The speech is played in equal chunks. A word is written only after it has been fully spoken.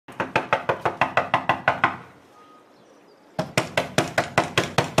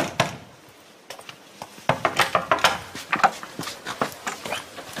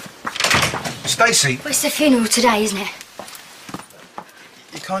Stacey! Well, it's the funeral today, isn't it?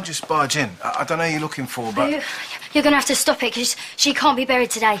 You can't just barge in. I don't know who you're looking for, but... You're going to have to stop it, because she can't be buried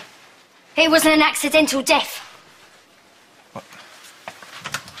today. It wasn't an accidental death.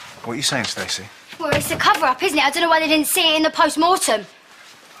 What are you saying, Stacey? Well, it's a cover-up, isn't it? I don't know why they didn't see it in the post-mortem.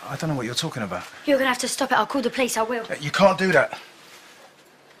 I don't know what you're talking about. You're going to have to stop it. I'll call the police, I will. You can't do that.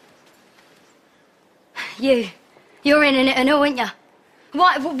 You're in it and all, aren't you?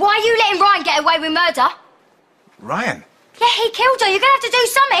 Why are you letting Ryan get away with murder? Ryan? Yeah, he killed her. You're going to have to do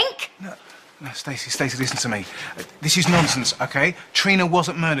something. No, Stacey, listen to me. This is nonsense, OK? Trina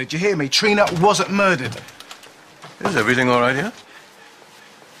wasn't murdered. Do you hear me? Trina wasn't murdered. Is everything all right here?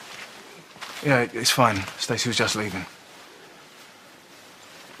 Yeah, it's fine. Stacey was just leaving.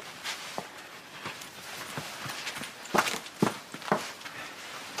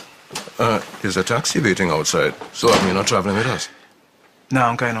 There's a taxi waiting outside. So you're not traveling with us? No,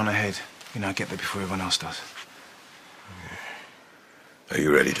 I'm going on ahead. You know, I get there before everyone else does. Are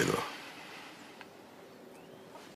you ready to go?